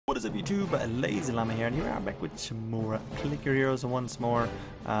What's up YouTube, LazeeLlama here, and here I'm back with some more Click Your Heroes once more.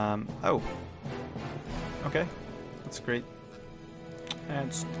 Oh. Okay. That's great.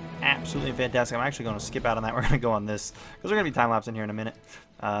 That's absolutely fantastic. I'm actually going to skip out on that. We're going to go on this, because we're going to be time-lapse in here in a minute.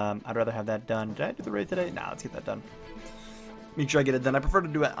 I'd rather have that done. Did I do the raid today? Nah, let's get that done. Make sure I get it done. I prefer to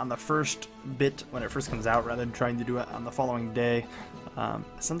do it on the first bit when it first comes out rather than trying to do it on the following day.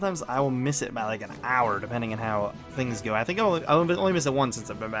 Sometimes I will miss it by like an hour depending on how things go. I think I'll only miss it once since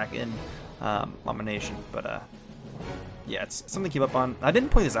I've been back in Llama Nation, but yeah, it's something to keep up on. I didn't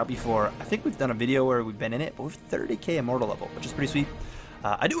point this out before. I think we've done a video where we've been in it, but we're 30k immortal level, which is pretty sweet.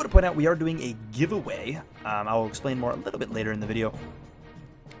 I do want to point out we are doing a giveaway. I will explain more a little bit later in the video,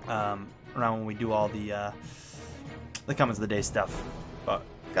 around when we do all the comments of the day stuff. But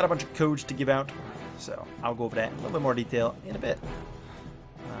got a bunch of codes to give out, so I'll go over that in a little bit more detail in a bit.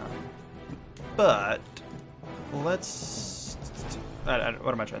 But let's what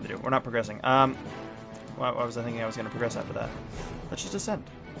am I trying to do? We're not progressing. What was I thinking I was going to progress after that? Let's just ascend.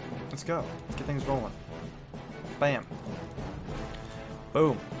 Let's go. Let's get things rolling. Bam.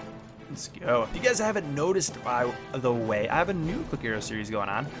 Boom. Let's go. If you guys haven't noticed, by the way, I have a new Click Hero series going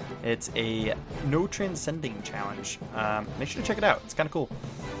on. It's a no transcending challenge. Make sure to check it out. It's kind of cool.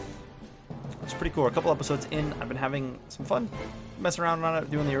 It's pretty cool. A couple episodes in, I've been having some fun messing around on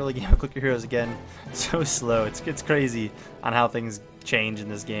it, doing the early game of Click Your Heroes again. So slow. It's crazy on how things change in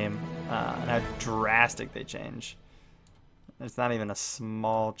this game, and how drastic they change. It's not even a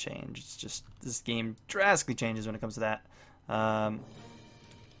small change. It's just this game drastically changes when it comes to that.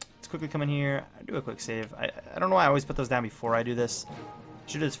 Let's quickly come in here. I do a quick save. I don't know why I always put those down before I do this. I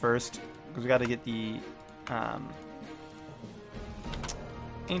should do this first because we got to get the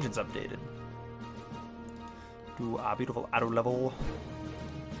ancients updated. Do a beautiful auto level.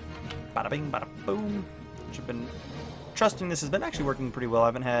 Bada bing, bada boom. Which I've been trusting this has been actually working pretty well. I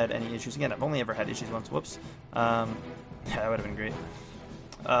haven't had any issues. Again, I've only ever had issues once. Whoops. Yeah, that would have been great.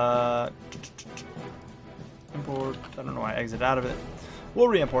 Import. I don't know why I exited out of it. We'll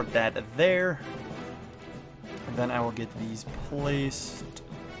re-import that there. And then I will get these placed.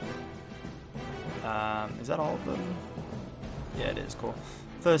 Is that all of them? Yeah, it is. Cool.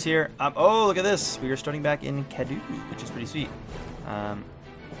 Throw this here. Oh, look at this. We are starting back in Cadu, which is pretty sweet.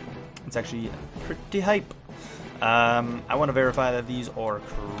 It's actually pretty hype. I want to verify that these are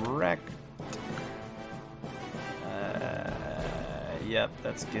correct. Yep,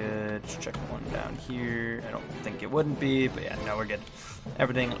 that's good. Just check one down here. I don't think it wouldn't be, but yeah, no, we're good.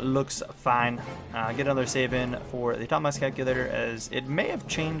 Everything looks fine. Get another save in for the Thomas calculator, as it may have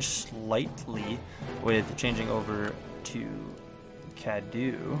changed slightly with changing over to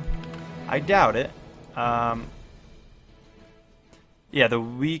Cadu. I doubt it. Yeah, the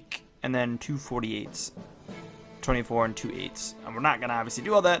week and then 2 48s. 24 and 2 8s. We're not gonna obviously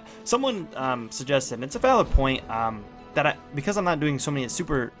do all that. Someone suggested, and it's a valid point, that because I'm not doing so many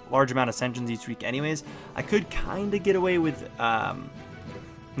super large amount of ascensions each week anyways, I could kind of get away with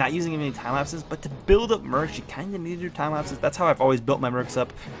not using any time lapses, but to build up mercs, you kind of need to do time lapses. That's how I've always built my mercs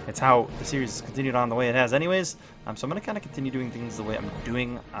up. It's how the series has continued on the way it has anyways. So I'm going to kind of continue doing things the way I'm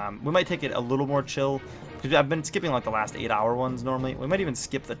doing. We might take it a little more chill, because I've been skipping like the last 8-hour ones normally. We might even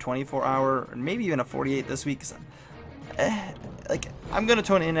skip the 24-hour, or maybe even a 48 this week. Like, I'm going to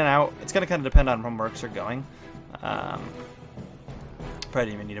tone in and out. It's going to kind of depend on how mercs are going. Probably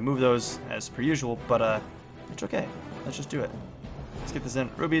didn't even need to move those as per usual, but it's okay. Let's just do it. Let's get this in.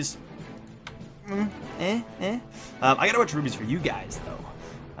 Rubies. I gotta watch rubies for you guys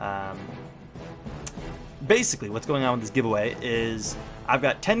though. Basically, what's going on with this giveaway is I've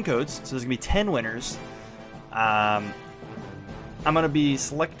got 10 codes, so there's gonna be 10 winners. I'm going to be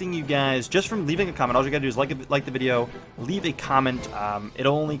selecting you guys just from leaving a comment. All you got to do is like the video, leave a comment.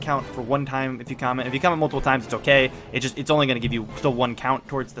 It'll only count for one time if you comment. If you comment multiple times, it's okay. It's only going to give you still one count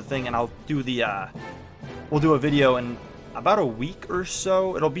towards the thing, and I'll do the we'll do a video in about a week or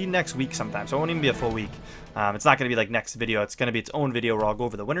so. It'll be next week sometime, so it won't even be a full week. It's not going to be like next video. It's going to be its own video where I'll go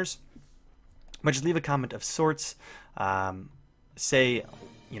over the winners. But just leave a comment of sorts. Say,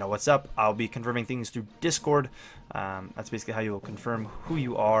 you know, what's up. I'll be confirming things through Discord. That's basically how you will confirm who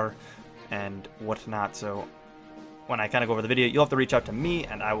you are and whatnot. So when I kind of go over the video, you'll have to reach out to me,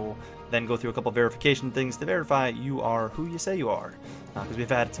 and I will then go through a couple verification things to verify you are who you say you are. Because we've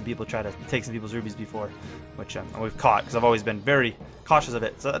had some people try to take some people's rubies before, which we've caught, because I've always been very cautious of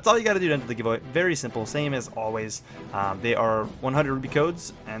it. So that's all you got to do to enter the giveaway. Very simple, same as always. They are 100 ruby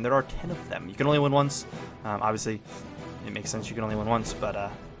codes, and there are 10 of them. You can only win once. Obviously, it makes sense you can only win once,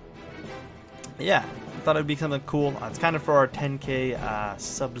 but yeah, I thought it'd be something cool. It's kind of for our 10k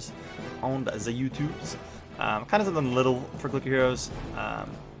subs on the YouTubes. Kind of something little for Click Your Heroes.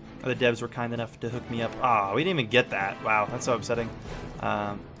 The devs were kind enough to hook me up. Ah, we didn't even get that. Wow, that's so upsetting.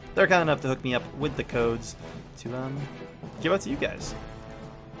 They're kind enough to hook me up with the codes to give out to you guys.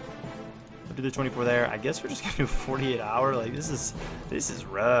 We'll do the 24 there. I guess we're just gonna do 48 hour. Like this is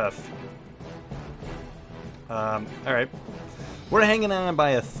rough. All right, we're hanging on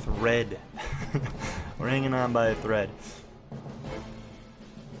by a thread. We're hanging on by a thread.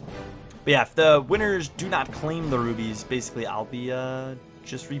 But yeah, if the winners do not claim the rubies, basically I'll be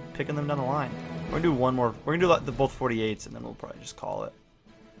just re-picking them down the line. We're gonna do one more. We're gonna do both 48s, and then we'll probably just call it.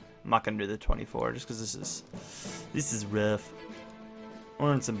 I'm not gonna do the 24 just because this is rough.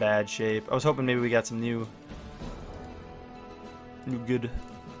 We're in some bad shape. I was hoping maybe we got some new good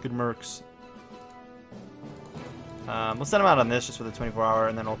mercs. We'll send him out on this just for the 24 hour,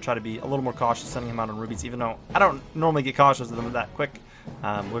 and then I'll try to be a little more cautious sending him out on rubies, even though I don't normally get cautious with them that quick.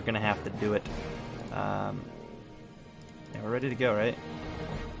 We're gonna have to do it. Yeah, we're ready to go, right?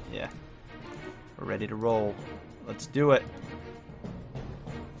 Yeah, we're ready to roll. Let's do it.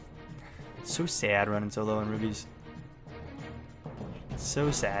 It's so sad running so low on rubies. It's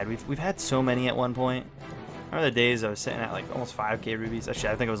so sad. We've had so many at one point. I remember the days I was sitting at like almost 5k rubies. Actually,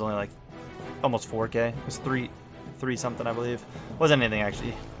 I think it was only like almost 4k. It was three something, I believe. Wasn't anything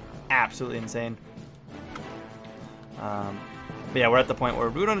actually absolutely insane. But yeah, we're at the point where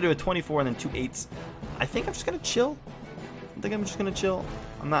we're going to do a 24 and then 2 8s. I think I'm just going to chill.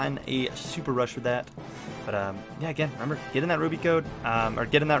 I'm not in a super rush with that. But yeah, again, remember, get in that ruby code, or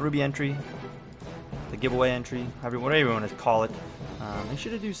get in that ruby entry, the giveaway entry, whatever you want to call it. Make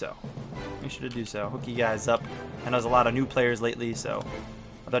sure to do so. Make sure to do so. Hook you guys up. I know there's a lot of new players lately, so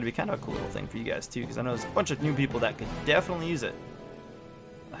I thought it'd be kind of a cool little thing for you guys too, because I know there's a bunch of new people that could definitely use it.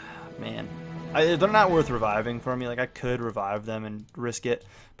 Man, they're not worth reviving for me. Like, I could revive them and risk it,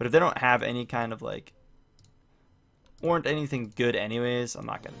 but if they don't have any kind of like, weren't anything good anyways, I'm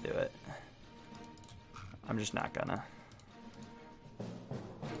not gonna do it. I'm just not gonna.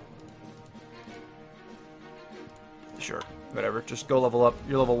 Sure, whatever. Just go level up.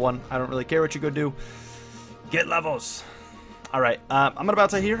 You're level 1. I don't really care what you go do. Get levels. All right, I'm gonna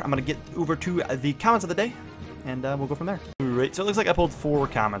bounce out here. I'm gonna get over to the comments of the day, and we'll go from there. Right, so it looks like I pulled 4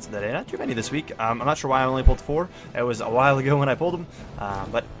 comments of the day. Not too many this week. I'm not sure why I only pulled 4. It was a while ago when I pulled them,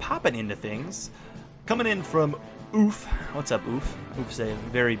 but popping into things. Coming in from Oof. What's up, Oof? Oof's a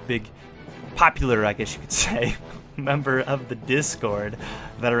very big, popular, I guess you could say, member of the Discord.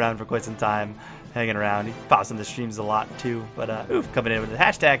 Been around for quite some time, hanging around. He pops in the streams a lot too. But Oof coming in with the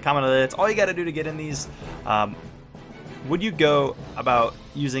hashtag comment of it. It's all you got to do to get in these. Would you go about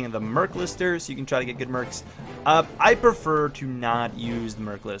using the Merc Lister so you can try to get good Mercs? I prefer to not use the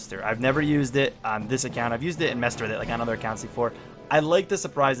Merc Lister. I've never used it on this account. I've used it and messed with it like on other accounts before. I like the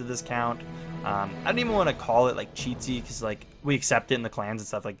surprise of this count. I don't even want to call it like cheatsy, because like we accept it in the clans and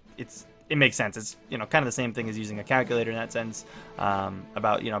stuff. Like it makes sense. It's, you know, kind of the same thing as using a calculator in that sense,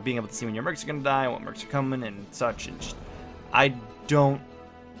 about, you know, being able to see when your mercs are gonna die, what mercs are coming and such. And just, I don't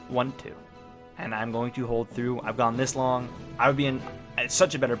want to, and I'm going to hold through. I've gone this long. I would be in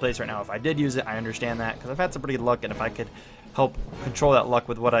such a better place right now if I did use it. I understand that, because I've had some pretty good luck, and if I could help control that luck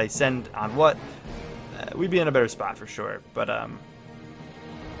with what I send on what, we'd be in a better spot for sure. But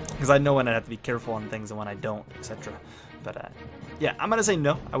because I know when I have to be careful on things and when I don't, etc. But yeah, I'm gonna say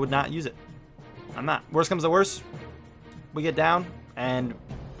no. I would not use it. I'm not. Worst comes to worst, we get down and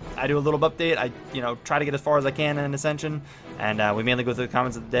I do a little update. I, you know, try to get as far as I can in Ascension, and we mainly go through the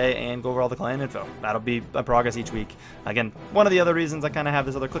comments of the day and go over all the clan info. That'll be a progress each week. Again, one of the other reasons I kind of have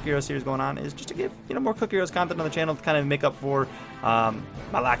this other Click Heroes series going on is just to give, you know, more Click Heroes content on the channel to kind of make up for my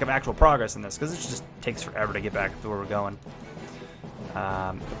lack of actual progress in this, because it just takes forever to get back to where we're going.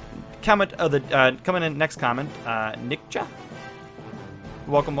 Comment of the coming in next comment, Nickja.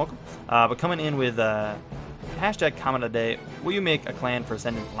 Welcome. But coming in with hashtag comment of the day: will you make a clan for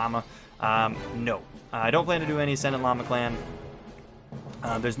Ascendant Llama? No, I don't plan to do any Ascendant Llama clan.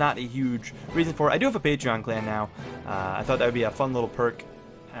 There's not a huge reason for it. I do have a Patreon clan now. I thought that would be a fun little perk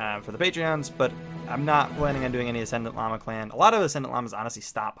for the Patreons, but I'm not planning on doing any Ascendant Llama clan. A lot of Ascendant Llamas honestly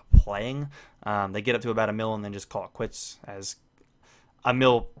stop playing. They get up to about a mil and then just call it quits, as a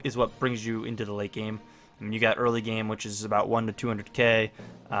mil is what brings you into the late game. I mean, you got early game, which is about 1 to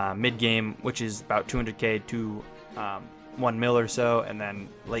 200k, mid game, which is about 200k to 1 mil or so, and then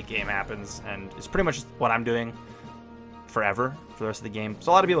late game happens, and it's pretty much what I'm doing forever for the rest of the game.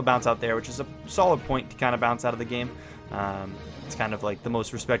 So a lot of people bounce out there, which is a solid point to kind of bounce out of the game. It's kind of like the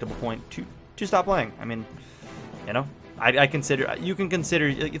most respectable point to stop playing. I mean, you know, I consider, you can consider,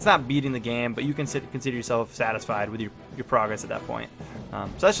 it's not beating the game, but you can consider yourself satisfied with your progress at that point. So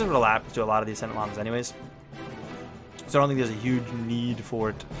that's just what happens to a lot of these Ascendant Llamas anyways. So I don't think there's a huge need for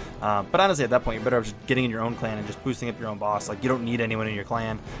it. But honestly, at that point, you're better off just getting in your own clan and just boosting up your own boss. Like, you don't need anyone in your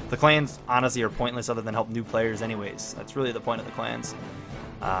clan. The clans, honestly, are pointless other than help new players anyways. That's really the point of the clans.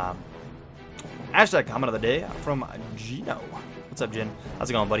 Hashtag comment of the day from Gino. What's up, Jin? How's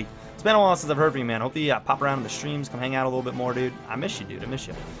it going, buddy? It's been a while since I've heard from you, man. Hopefully you pop around in the streams, come hang out a little bit more, dude. I miss you, dude. I miss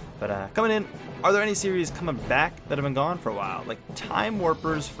you. But coming in, are there any series coming back that have been gone for a while? Like Time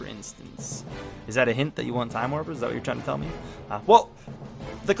Warpers, for instance. Is that a hint that you want Time Warpers? Is that what you're trying to tell me? Well,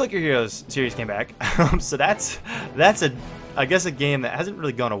 the Click Your Heroes series came back. So that's I guess a game that hasn't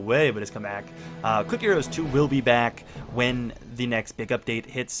really gone away, but has come back. Click Your Heroes 2 will be back when the next big update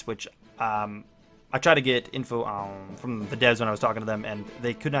hits, which I tried to get info from the devs when I was talking to them, and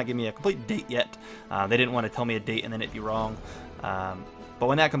they could not give me a complete date yet. They didn't want to tell me a date and then it'd be wrong. But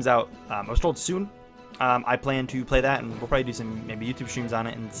when that comes out, I was told soon. I plan to play that, and we'll probably do some maybe YouTube streams on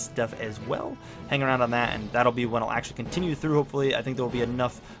it and stuff as well. Hang around on that, and that'll be when I'll actually continue through, hopefully. I think there will be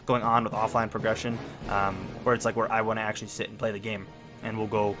enough going on with offline progression where it's like where I want to actually sit and play the game. And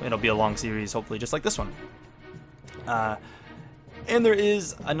it'll be a long series, hopefully, just like this one. And there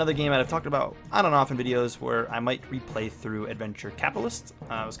is another game that I've talked about on and off in videos where I might replay through Adventure Capitalist.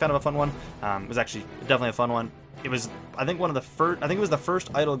 It was kind of a fun one. It was actually definitely a fun one. It was, I think, it was the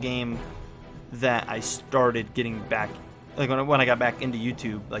first idle game that I started getting back, like when I got back into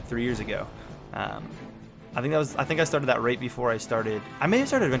YouTube like 3 years ago. I think I started that right before I may have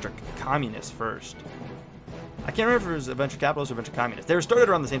started Adventure Communist first. I can't remember if it was Adventure Capitalist or Adventure Communist. They were started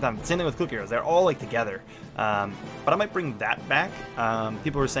around the same time. Same thing with Click Heroes. They're all like together. But I might bring that back.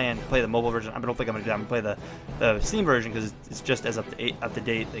 People were saying play the mobile version. I don't think I'm going to do that. I'm going to play the Steam version because it's just as up to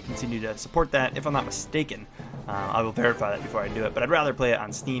date. They continue to support that, if I'm not mistaken. I will verify that before I do it. But I'd rather play it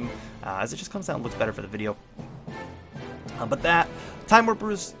on Steam as it just comes out and looks better for the video. But that, Time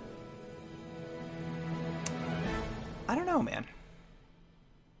Warpers, I don't know, man.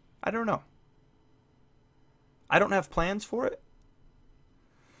 I don't know. I don't have plans for it,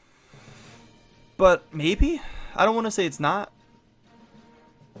 but maybe. I don't want to say it's not.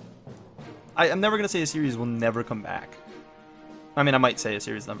 I'm never going to say a series will never come back. I mean, I might say a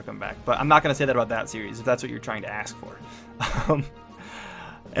series will never come back, but I'm not going to say that about that series if that's what you're trying to ask for.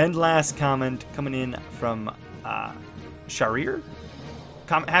 And last comment coming in from Sharir.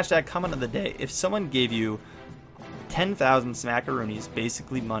 Hashtag comment of the day. If someone gave you 10,000 smackaroonies,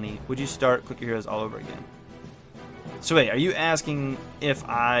 basically money, would you start Click Your Heroes all over again? So wait, are you asking if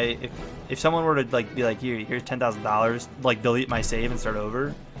someone were to like be like, here's $10,000, like delete my save and start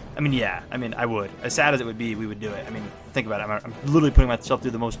over? I mean, yeah. I mean, I would. As sad as it would be, we would do it. I mean, think about it. I'm literally putting myself through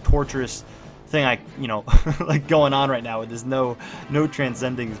the most torturous thing like going on right now with this no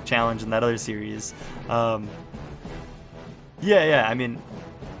transcending challenge in that other series. Yeah. I mean,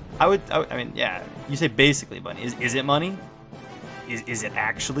 I mean, yeah. You say basically money. Is it money? Is it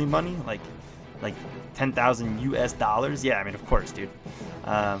actually money? Like 10,000 US dollars? Yeah, I mean, of course, dude.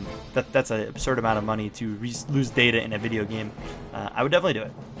 That's an absurd amount of money to lose data in a video game. I would definitely do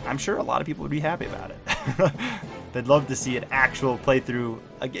it. I'm sure a lot of people would be happy about it. They'd love to see an actual playthrough,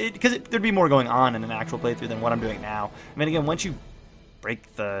 because there'd be more going on in an actual playthrough than what I'm doing now. I mean, again, once you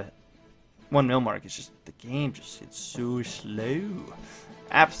break the 1 mil mark, it's just, the game just gets so slow.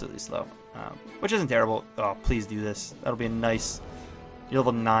 Absolutely slow. Which isn't terrible. Oh, please do this. That'll be a nice, you're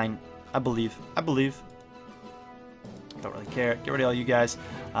level 9. I believe. Don't really care. Get rid of all you guys.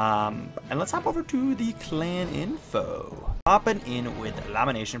 And let's hop over to the clan info. Hopping in with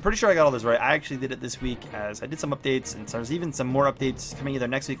Lamination. Pretty sure I got all this right. I actually did it this week as I did some updates, and so there's even some more updates coming either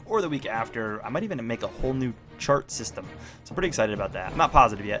next week or the week after. I might even make a whole new chart system. So I'm pretty excited about that. I'm not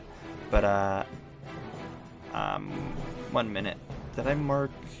positive yet, but 1 minute. Did I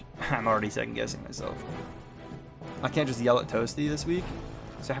mark? I'm already second guessing myself. I can't just yell at Toasty this week.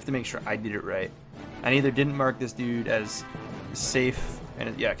 So I have to make sure I did it right. I either didn't mark this dude as safe,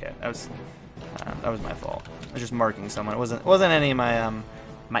 and yeah, okay, that was my fault. I was just marking someone. It wasn't any of my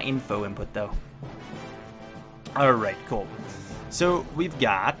my info input though. All right, cool. So we've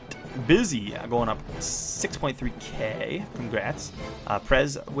got Busy going up 6.3K. Congrats,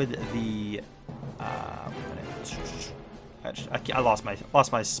 Prez with the. I lost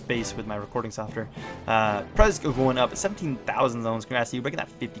my space with my recording software. Prez going up 17,000 zones. Congrats to you, breaking that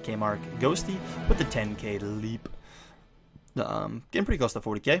 50K mark. Ghosty with the 10K leap. Getting pretty close to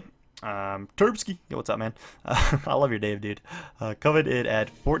 40K. Turbsky, yo, what's up, man? I love your Dave, dude. Covered it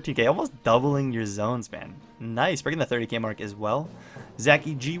at 14K, almost doubling your zones, man. Nice, breaking the 30K mark as well.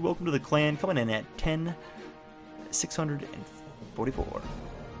 Zachy G, welcome to the clan, coming in at 10,644.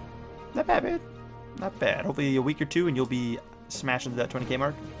 Not bad, man. Not bad. Hopefully a week or two and you'll be smashing that 20K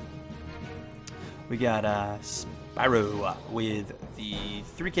mark. We got Pyro with the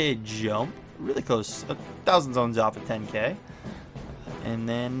 3K jump. Really close. 1,000 zones off at 10K. And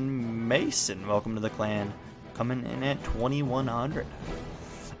then Mason, welcome to the clan. Coming in at 2,100.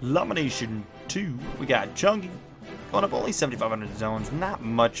 Lamination 2. We got Chunky. Going up only 7,500 zones. Not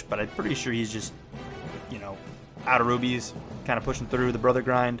much, but I'm pretty sure he's just, you know, out of rubies. Kind of pushing through the brother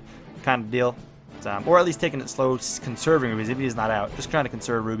grind kind of deal. Or at least taking it slow, conserving rubies. If he's not out, just trying to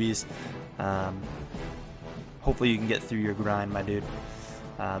conserve rubies. Hopefully you can get through your grind, my dude.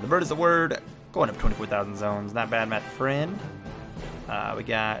 The bird is the word. Going up 24,000 zones. Not bad, Matt friend. We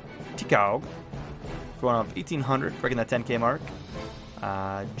got Tikog. Going up 1,800, breaking that 10K mark.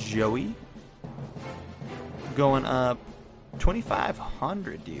 Joey. Going up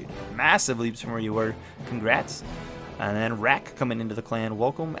 2,500, dude. Massive leaps from where you were. Congrats. And then Rack coming into the clan.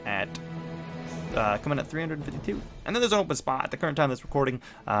 Welcome at coming at 352. And then there's an open spot at the current time that's recording.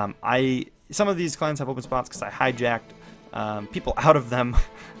 Some of these clans have open spots because I hijacked people out of them.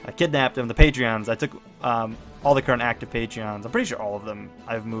 I kidnapped them. The Patreons. I took all the current active Patreons. I'm pretty sure all of them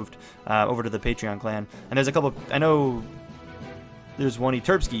I've moved over to the Patreon clan. And there's a couple. I know there's one.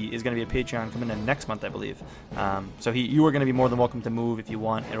 Terpsky is going to be a Patreon coming in next month, I believe. So you are going to be more than welcome to move if you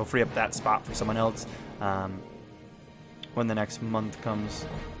want. It'll free up that spot for someone else when the next month comes.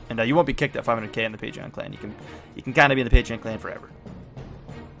 And you won't be kicked at 500K in the Patreon clan. You can kind of be in the Patreon clan forever.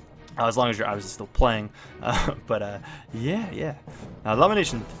 As long as you're obviously still playing. Yeah.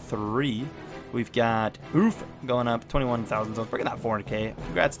 Lamination 3. We've got Oof going up 21,000 zones. Breaking that 400K.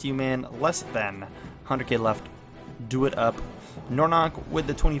 Congrats to you, man. Less than 100K left. Do it up. Nornok with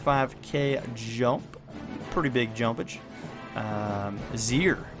the 25K jump. Pretty big jumpage.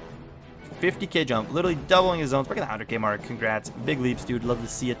 Zier. 50K jump. Literally doubling his zones. Breaking the 100K mark. Congrats. Big leaps, dude. Love to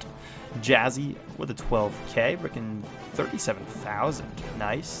see it. Jazzy with a 12K. Breaking 37,000.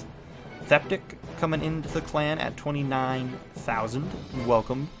 Nice. Theptic coming into the clan at 29,000.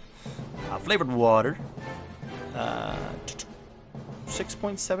 Welcome. Flavored water.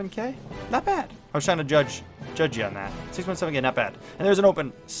 6.7K. Not bad. I was trying to judge you on that. 6.7K, not bad. And there's an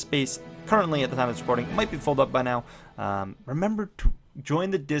open space currently at the time it's recording. It might be filled up by now. Remember to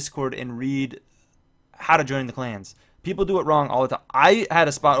join the Discord and read how to join the clans. People do it wrong all the time. I had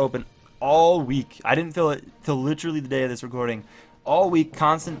a spot open all week. I didn't fill it till literally the day of this recording. All week,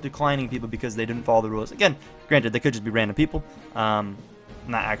 constant declining people because they didn't follow the rules. Again, granted, they could just be random people. Not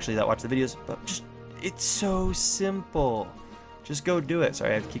actually that watch the videos, but just, it's so simple. Just go do it.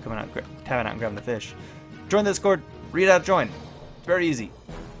 Sorry, I have to keep coming out, tapping out and grabbing the fish. Join the Discord, read how to join. It's very easy.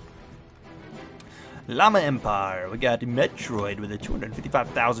 Llama Empire. We got Metroid with a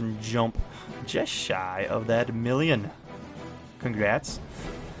 255,000 jump. Just shy of that million. Congrats.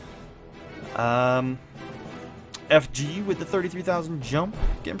 FG with the 33,000 jump.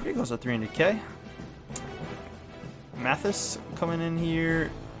 Getting pretty close to 300K. Mathis coming in here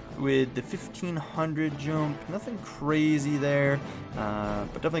with the 1,500 jump. Nothing crazy there,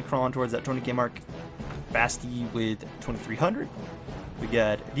 but definitely crawling towards that 20K mark. Basti with 2,300. We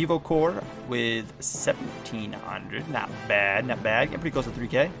got Devo Core with 1,700. Not bad, not bad. Getting pretty close to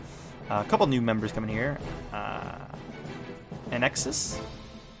 3K. A couple new members coming here. Anexus.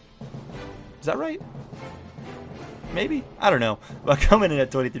 Is that right? Maybe? I don't know. But coming in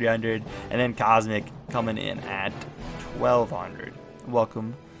at 2,300. And then Cosmic coming in at 1,200.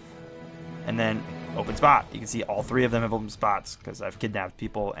 Welcome. And then open spot. You can see all three of them have open spots because I've kidnapped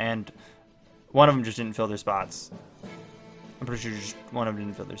people. And one of them just didn't fill their spots. I'm pretty sure just one of them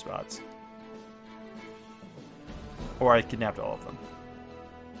didn't fill their spots. Or I kidnapped all of them.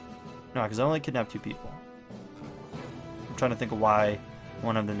 No, because I only kidnapped 2 people. I'm trying to think of why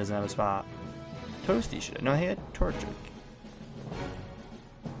one of them doesn't have a spot. Toasty should have. No, he had Torchic.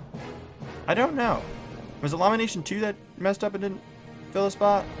 I don't know. Was it Lamination 2 that messed up and didn't fill a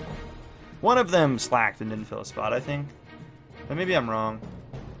spot? One of them slacked and didn't fill a spot, I think. But maybe I'm wrong.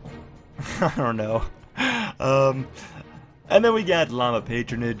 I don't know. And then we got Llama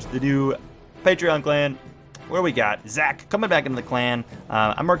Patronage, the new Patreon clan. Where we got Zach coming back into the clan.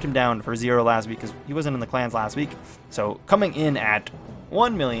 I marked him down for 0 last week because he wasn't in the clans last week. So coming in at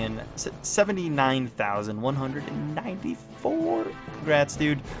 1,079,194. Congrats,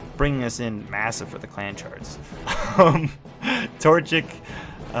 dude. Bringing us in massive for the clan charts. Torchic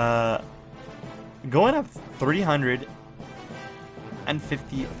going up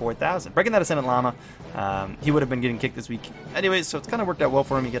 354,000. Breaking that Ascendant Llama. He would have been getting kicked this week. Anyways, so it's kind of worked out well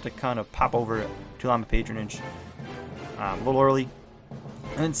for him. You get to kind of pop over to Llama Patronage a little early.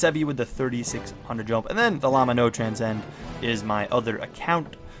 And then Sebi with the 3,600 jump. And then the Llama No Transcend is my other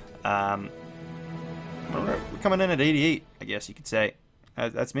account. We're coming in at 88, I guess you could say.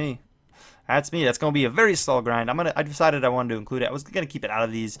 That's me. that's me. That's gonna be a very slow grind. I decided I wanted to include it. I was gonna keep it out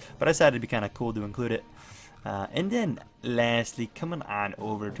of these, but I decided it'd be kind of cool to include it. And then lastly, coming on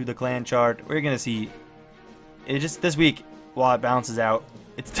over to the clan chart, we're gonna see it just this week while it balances out.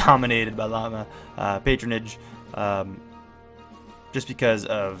 It's dominated by llama patronage, just because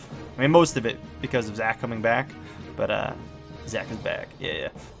of, I mean, most of it because of Zach coming back, but Zach is back, yeah.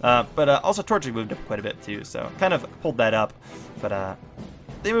 But also Torture moved up quite a bit too, so kind of pulled that up, but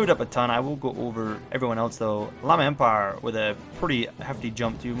they moved up a ton. I will go over everyone else though. Llama Empire with a pretty hefty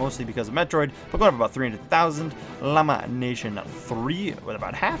jump too, mostly because of Metroid, but going up about 300,000. Llama Nation 3 with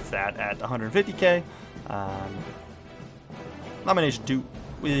about half that at 150k. Llama Nation 2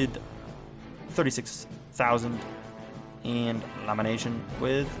 with 36,000, and Llama Nation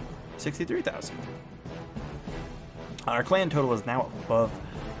with 63,000. Our clan total is now above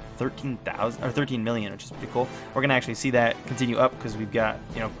 13,000 or 13 million, which is pretty cool. We're gonna actually see that continue up because we've got,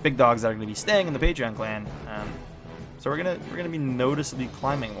 you know, big dogs that are gonna be staying in the Patreon clan. So we're gonna be noticeably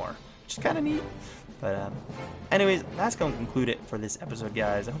climbing more, which is kind of neat. But anyways, that's going to conclude it for this episode,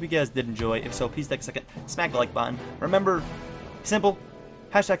 guys. I hope you guys did enjoy. If so, please take a second, smack the like button. Remember, simple,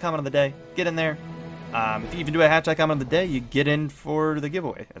 hashtag comment of the day. Get in there. If you even do a hashtag comment of the day, you get in for the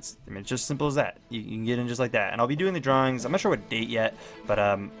giveaway. It's just simple as that. You can get in just like that. And I'll be doing the drawings. I'm not sure what date yet,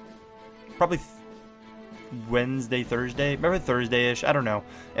 but probably Wednesday, Thursday, maybe Thursday-ish. I don't know.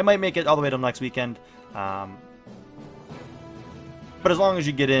 It might make it all the way till next weekend. But as long as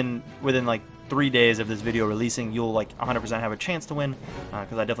you get in within like 3 days of this video releasing, you'll like 100% have a chance to win,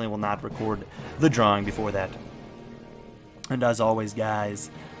 because I definitely will not record the drawing before that. And as always, guys,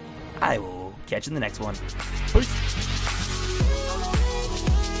 I will catch you in the next one. Peace.